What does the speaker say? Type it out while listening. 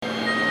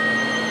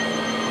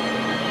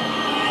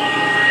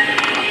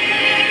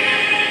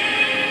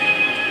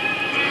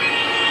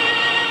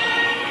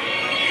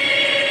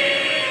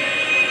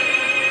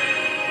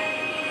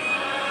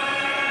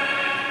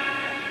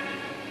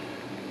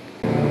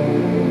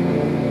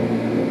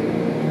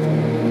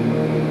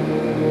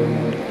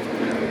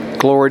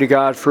Glory to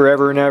God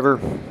forever and ever.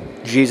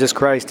 Jesus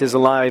Christ is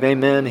alive.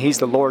 Amen. He's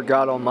the Lord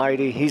God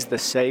Almighty. He's the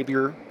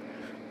Savior.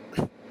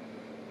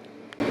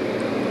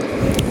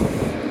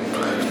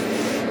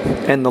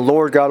 And the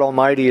Lord God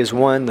Almighty is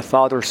one, the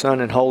Father,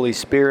 Son, and Holy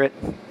Spirit.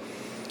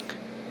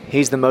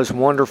 He's the most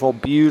wonderful,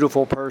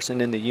 beautiful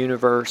person in the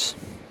universe.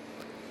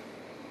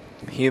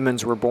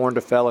 Humans were born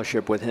to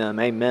fellowship with Him.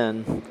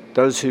 Amen.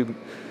 Those who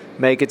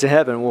make it to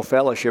heaven will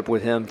fellowship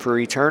with Him for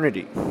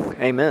eternity.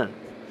 Amen.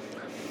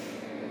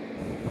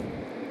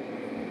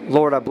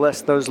 Lord, I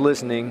bless those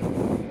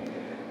listening.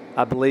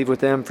 I believe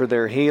with them for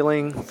their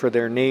healing, for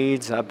their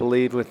needs. I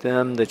believe with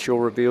them that You'll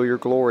reveal Your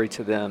glory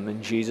to them.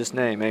 In Jesus'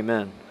 name,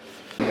 amen.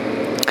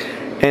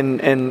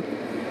 And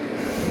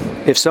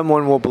if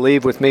someone will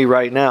believe with me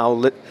right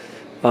now,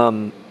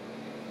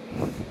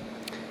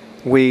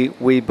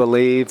 we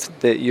believe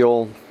that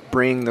You'll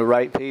bring the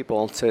right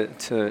people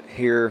to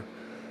hear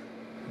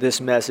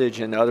this message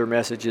and other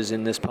messages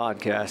in this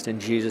podcast. In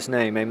Jesus'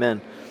 name,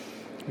 amen.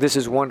 This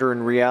is Wonder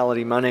in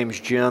Reality. My name's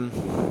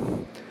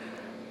Jim.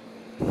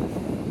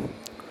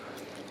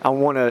 I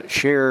want to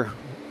share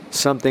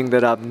something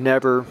that I've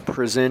never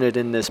presented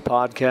in this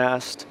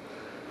podcast.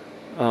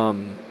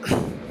 And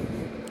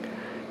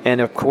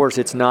of course,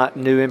 it's not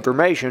new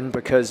information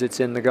because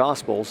it's in the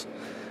Gospels.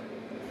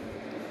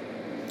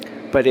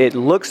 But it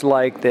looks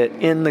like that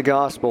in the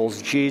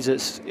Gospels,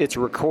 it's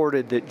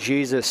recorded that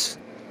Jesus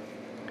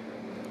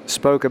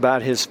spoke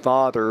about His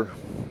Father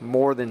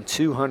more than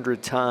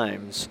 200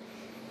 times.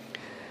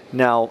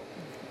 Now,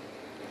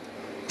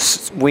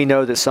 we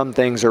know that some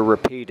things are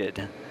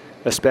repeated,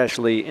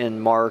 especially in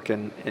Mark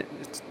and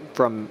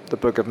from the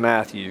book of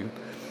Matthew.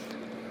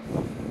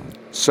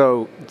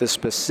 So the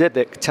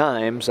specific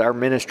times our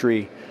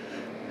ministry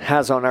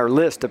has on our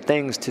list of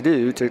things to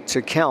do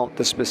to count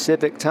the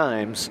specific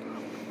times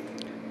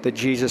that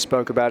Jesus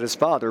spoke about His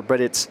Father.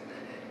 But it's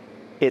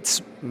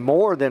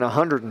more than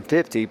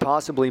 150,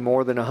 possibly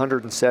more than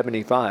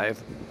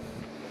 175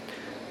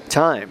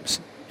 times.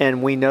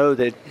 And we know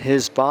that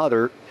His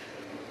Father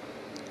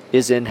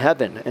is in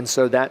heaven. And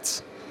so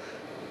that's,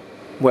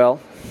 well,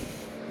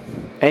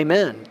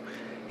 amen.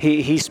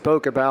 He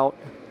spoke about,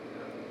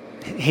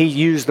 He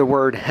used the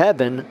word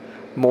heaven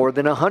more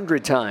than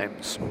 100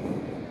 times.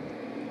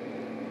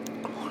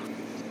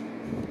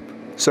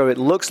 So it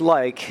looks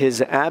like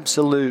His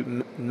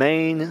absolute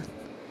main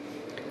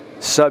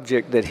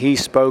subject that He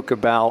spoke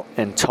about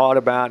and taught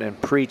about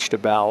and preached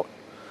about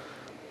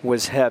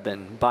was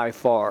heaven by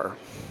far.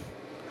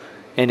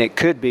 And it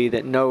could be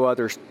that no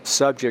other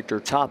subject or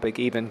topic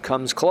even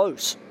comes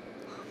close.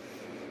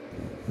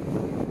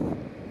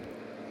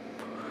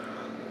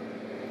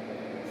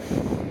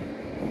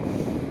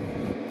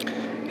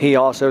 He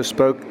also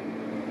spoke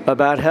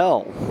about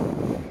hell.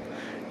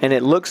 And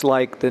it looks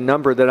like the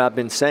number that I've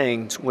been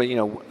saying,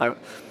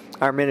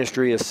 our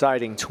ministry is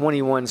citing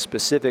 21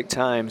 specific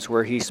times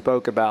where He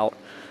spoke about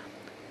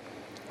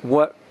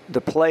what the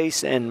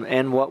place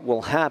and what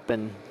will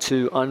happen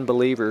to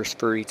unbelievers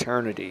for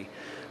eternity.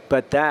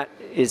 But the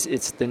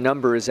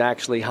number is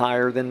actually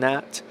higher than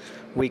that.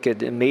 We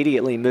could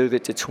immediately move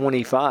it to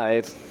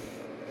 25.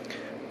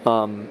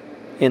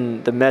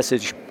 In the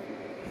message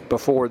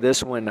before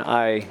this one,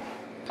 I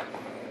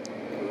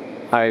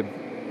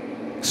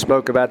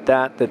spoke about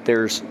that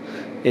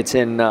it's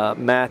in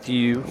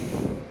Matthew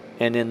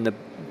and in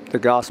the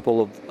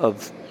Gospel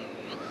of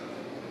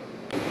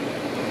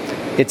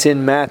it's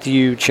in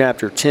Matthew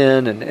chapter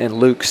 10 and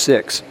Luke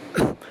 6.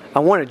 I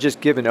want to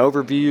just give an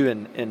overview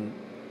and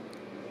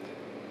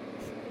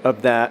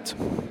of that,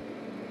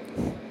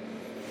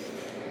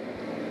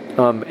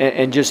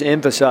 and just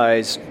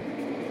emphasize,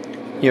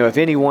 if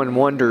anyone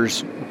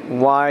wonders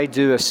why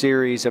do a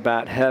series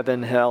about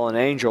heaven, hell, and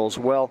angels,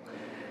 well,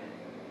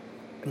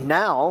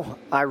 now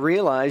I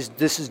realize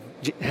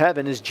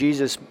heaven is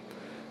Jesus,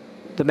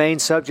 the main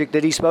subject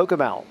that He spoke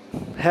about,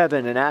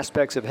 heaven and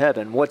aspects of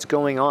heaven, what's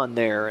going on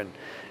there,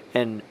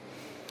 and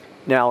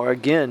now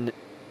again,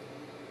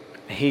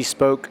 He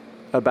spoke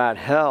about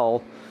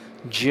hell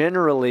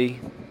generally.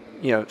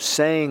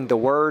 Saying the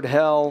word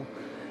hell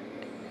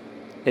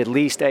at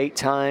least 8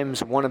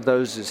 times. One of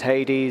those is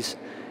Hades.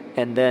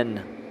 And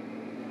then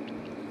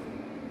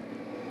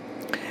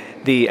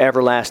the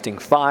everlasting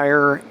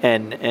fire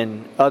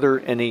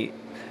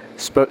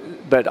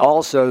but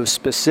also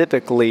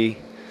specifically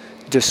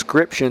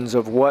descriptions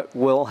of what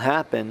will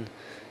happen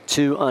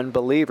to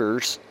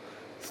unbelievers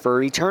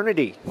for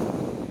eternity.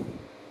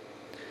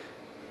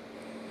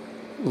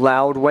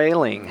 Loud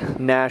wailing,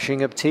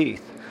 gnashing of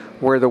teeth,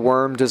 where the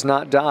worm does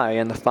not die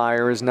and the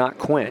fire is not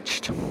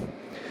quenched.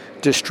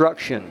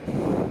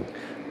 Destruction,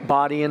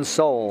 body and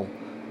soul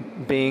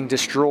being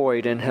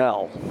destroyed in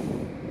hell.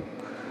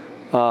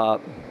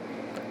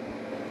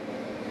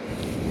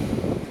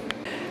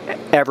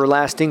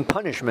 Everlasting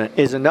punishment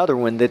is another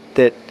one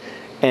that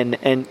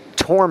and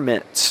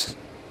torments,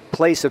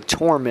 place of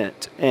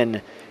torment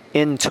and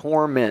in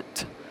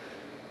torment.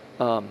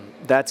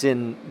 That's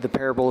in the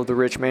parable of the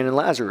rich man and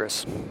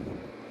Lazarus.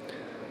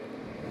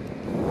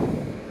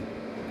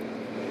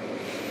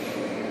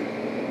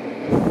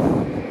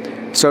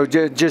 So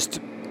just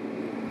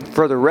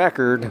for the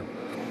record,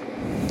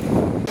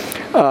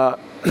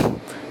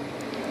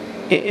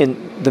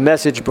 in the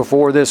message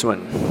before this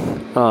one,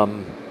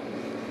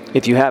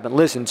 if you haven't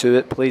listened to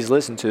it, please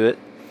listen to it.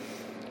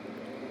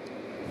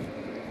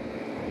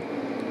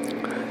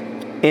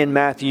 In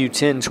Matthew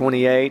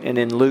 10:28 and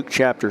in Luke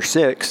chapter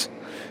 6,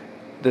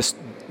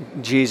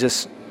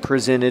 Jesus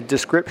presented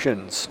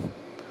descriptions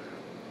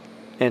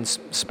and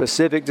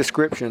specific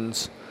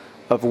descriptions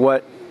of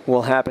what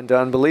will happen to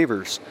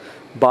unbelievers.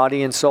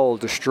 Body and soul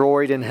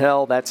destroyed in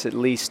hell. That's at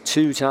least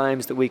 2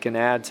 times that we can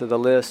add to the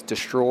list.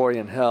 Destroy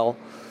in hell.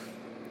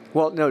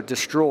 Well, no,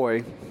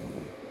 destroy.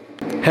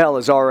 Hell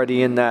is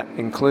already in that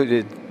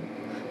included.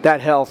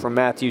 That hell from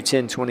Matthew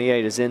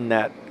 10:28 is in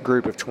that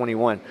group of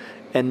 21.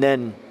 And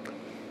then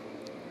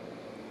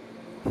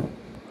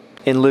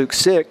in Luke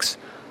 6,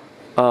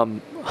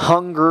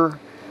 hunger,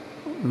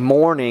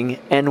 mourning,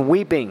 and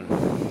weeping.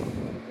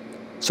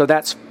 So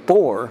that's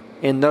 4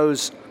 in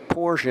those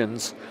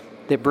portions.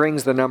 That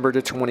brings the number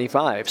to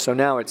 25. So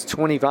now it's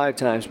 25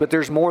 times, but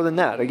there's more than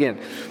that. Again,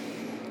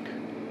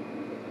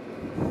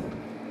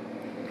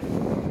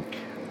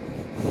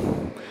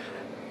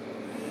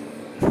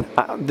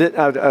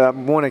 I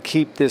want to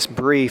keep this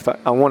brief.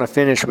 I want to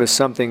finish with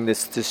something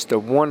that's just a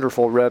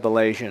wonderful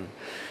revelation.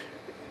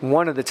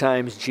 One of the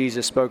times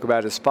Jesus spoke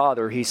about his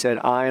Father, he said,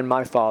 "I and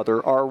my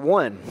Father are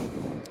one."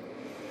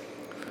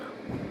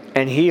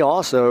 And he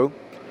also,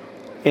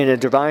 in a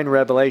divine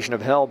revelation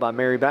of hell by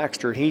Mary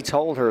Baxter, he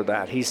told her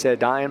that. He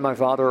said, "I and my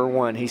Father are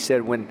one." He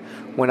said, when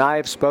I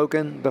have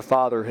spoken, the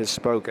Father has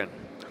spoken.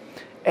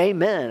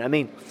 Amen. I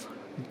mean,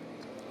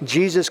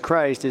 Jesus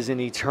Christ is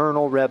an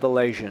eternal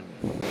revelation.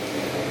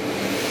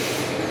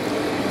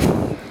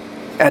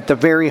 At the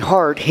very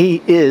heart,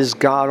 he is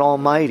God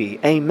Almighty.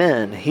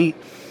 Amen.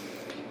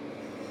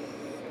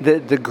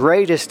 The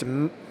greatest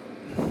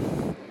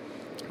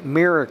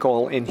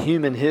miracle in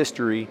human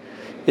history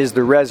is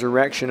the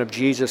resurrection of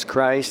Jesus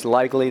Christ.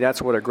 Likely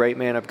that's what a great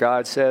man of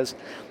God says.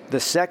 The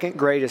second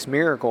greatest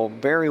miracle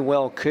very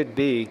well could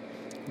be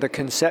the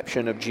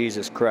conception of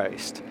Jesus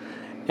Christ.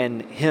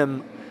 And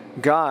him,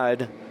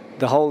 God,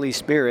 the Holy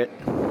Spirit,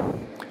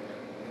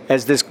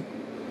 as this,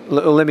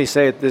 let me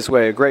say it this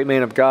way, a great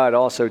man of God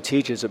also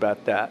teaches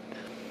about that.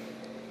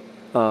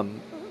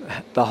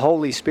 The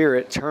Holy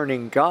Spirit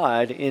turning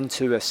God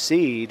into a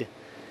seed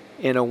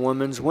in a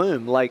woman's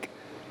womb, like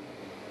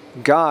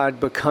God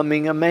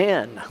becoming a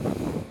man.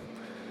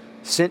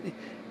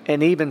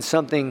 And even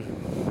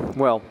something,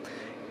 well,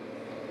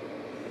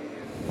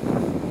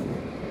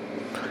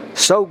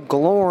 so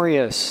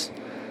glorious.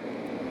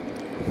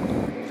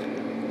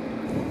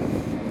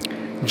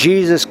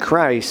 Jesus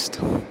Christ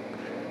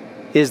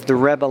is the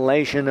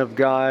revelation of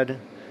God.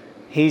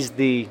 He's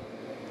the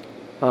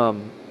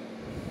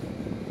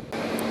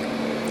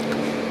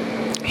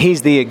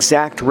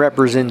exact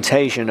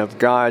representation of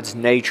God's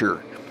nature.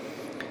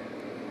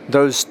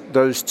 Those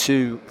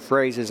 2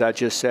 phrases I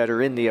just said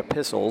are in the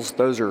epistles.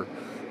 Those are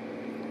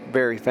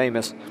very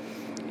famous.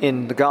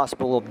 In the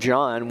Gospel of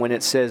John, when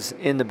it says,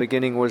 "In the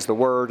beginning was the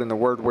Word, and the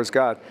Word was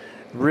God,"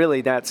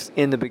 really that's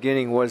 "in the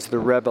beginning was the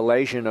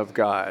revelation of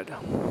God."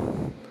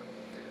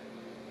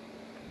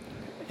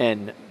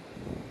 And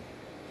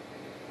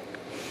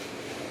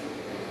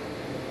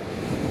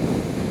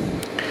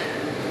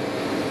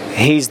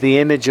he's the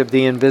image of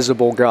the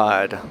invisible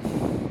God.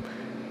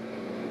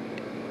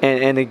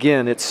 And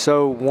again, it's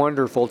so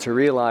wonderful to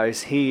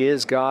realize he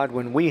is God.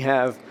 When we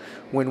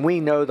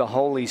know the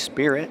Holy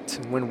Spirit,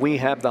 when we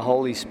have the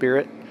Holy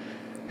Spirit,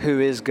 who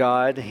is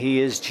God, he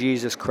is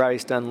Jesus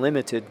Christ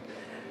unlimited.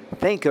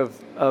 Think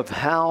of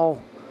how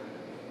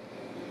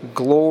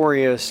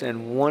glorious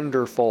and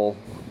wonderful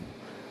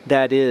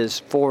that is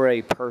for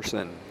a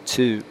person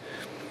to.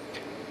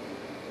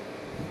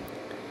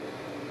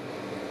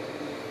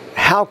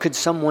 How could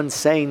someone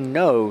say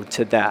no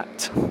to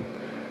that?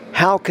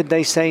 How could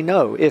they say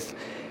no?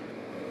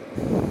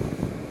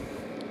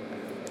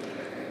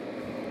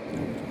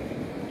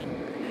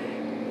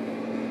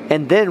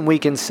 And then we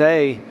can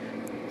say,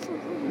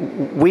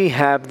 we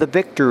have the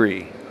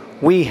victory.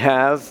 We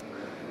have,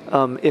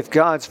 if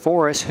God's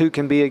for us, who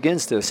can be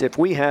against us? If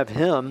we have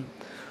him,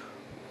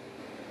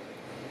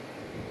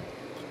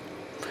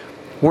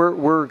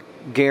 we're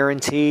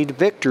guaranteed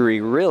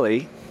victory,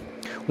 really.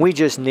 We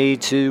just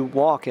need to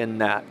walk in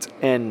that.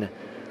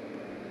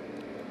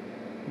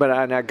 But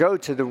I go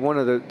to one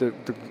of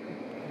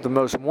the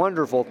most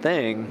wonderful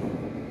thing,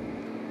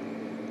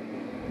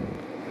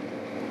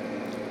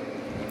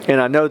 and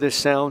I know this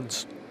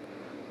sounds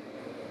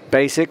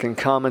basic and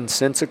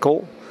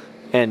commonsensical,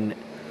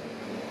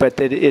 but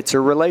that it's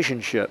a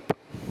relationship.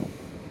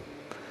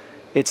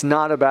 It's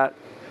not about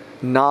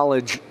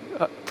knowledge,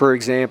 for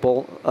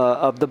example,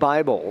 of the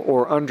Bible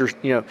or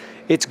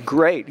it's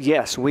great.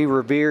 Yes, we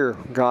revere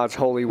God's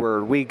holy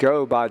word. We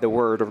go by the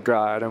word of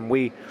God,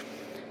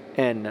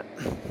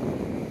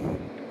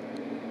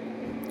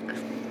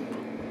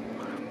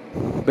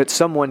 but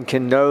someone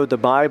can know the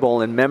Bible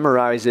and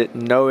memorize it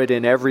and know it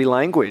in every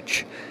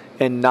language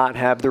and not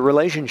have the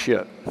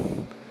relationship.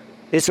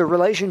 It's a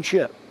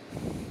relationship.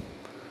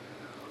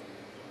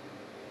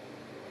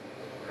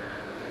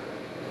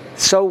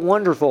 So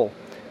wonderful.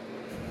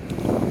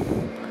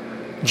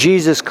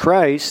 Jesus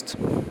Christ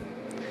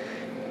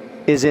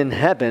is in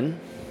heaven,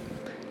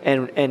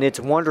 and it's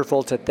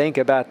wonderful to think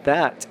about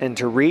that and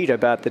to read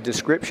about the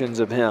descriptions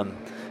of him.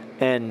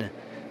 And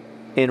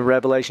in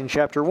Revelation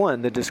chapter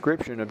 1, the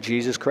description of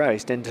Jesus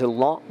Christ. And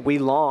we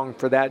long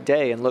for that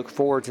day and look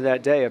forward to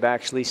that day of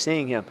actually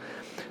seeing him.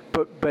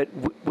 But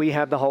we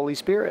have the Holy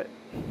Spirit.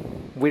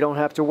 We don't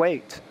have to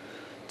wait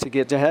to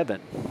get to heaven.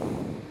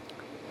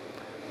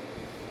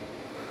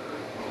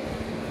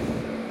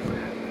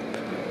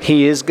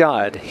 He is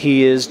God.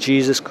 He is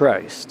Jesus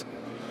Christ.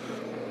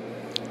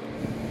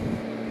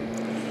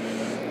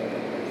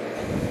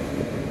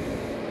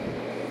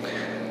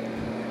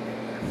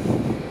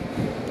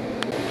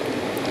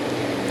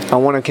 I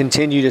want to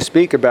continue to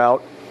speak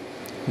about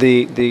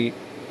the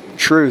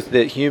truth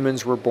that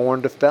humans were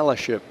born to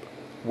fellowship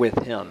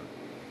with him.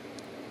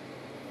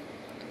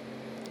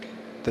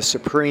 The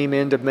supreme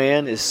end of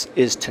man is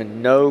to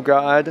know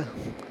God,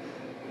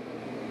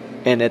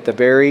 and at the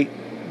very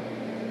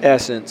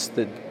essence,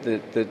 the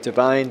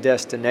divine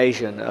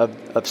destination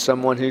of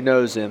someone who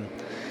knows him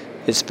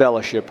is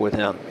fellowship with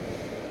him.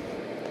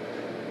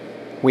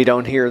 We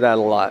don't hear that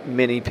a lot.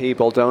 Many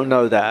people don't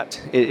know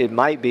that. It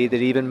might be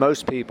that even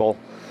most people,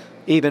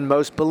 even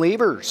most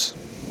believers,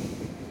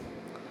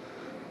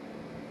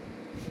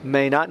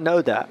 may not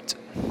know that,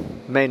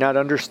 may not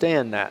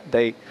understand that.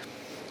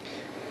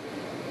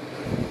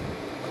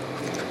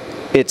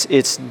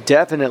 It's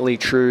definitely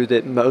true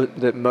that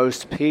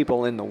most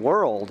people in the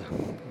world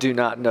do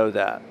not know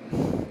that.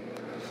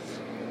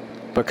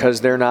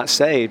 Because they're not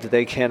saved,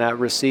 they cannot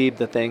receive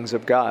the things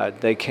of God.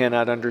 They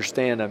cannot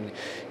understand them.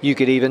 You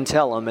could even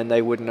tell them and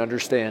they wouldn't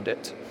understand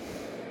it.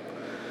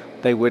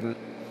 They wouldn't.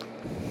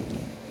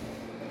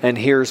 And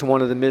here's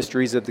one of the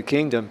mysteries of the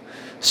kingdom.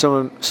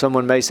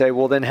 Someone may say,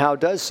 well, then how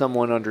does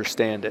someone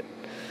understand it?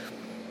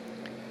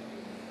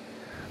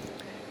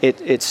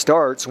 It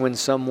starts when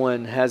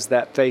someone has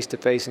that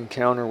face-to-face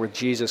encounter with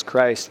Jesus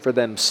Christ for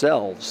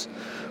themselves,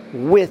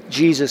 with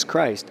Jesus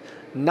Christ,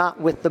 not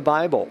with the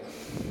Bible,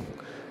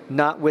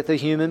 not with a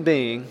human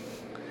being,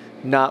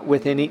 not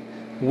with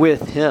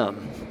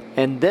him.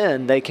 And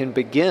then they can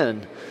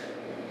begin.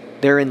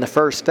 They're in the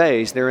first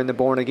phase. They're in the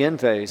born-again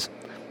phase.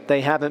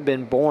 They haven't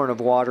been born of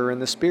water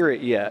and the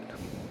Spirit yet.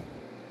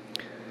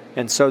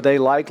 And so they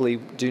likely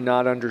do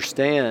not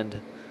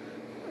understand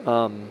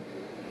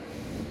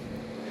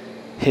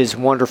his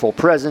wonderful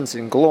presence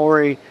and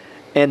glory,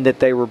 and that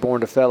they were born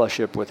to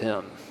fellowship with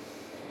him.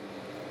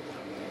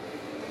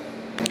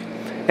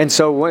 And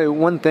so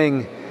one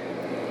thing,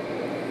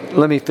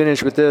 let me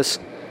finish with this.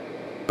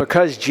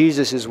 Because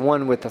Jesus is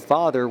one with the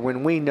Father,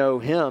 when we know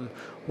him,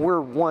 we're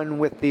one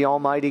with the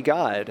Almighty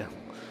God.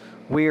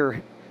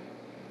 We're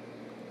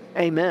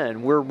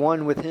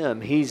one with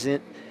him. He's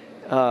in...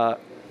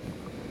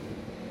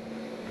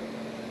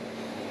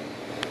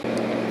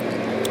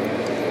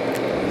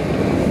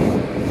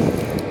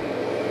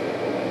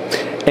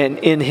 And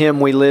in him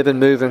we live and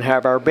move and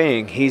have our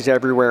being. He's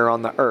everywhere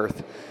on the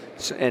earth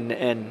and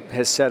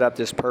has set up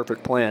this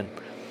perfect plan.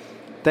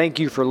 Thank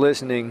you for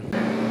listening.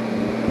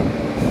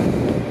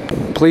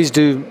 Please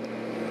do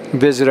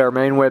visit our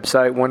main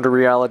website,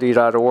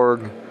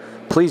 wonderreality.org.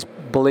 Please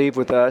believe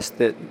with us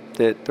that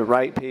the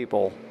right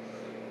people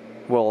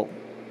will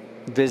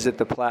visit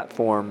the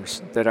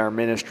platforms that our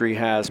ministry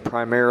has,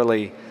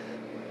 primarily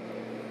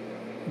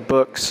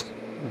books,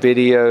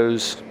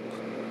 videos,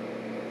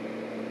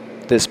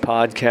 this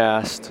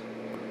podcast,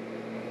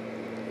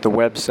 the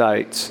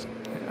websites,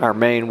 our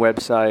main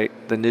website,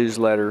 the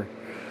newsletter,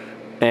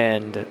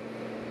 and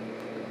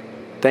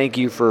thank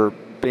you for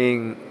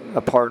being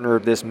a partner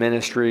of this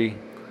ministry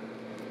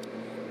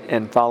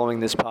and following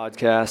this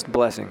podcast.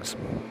 Blessings.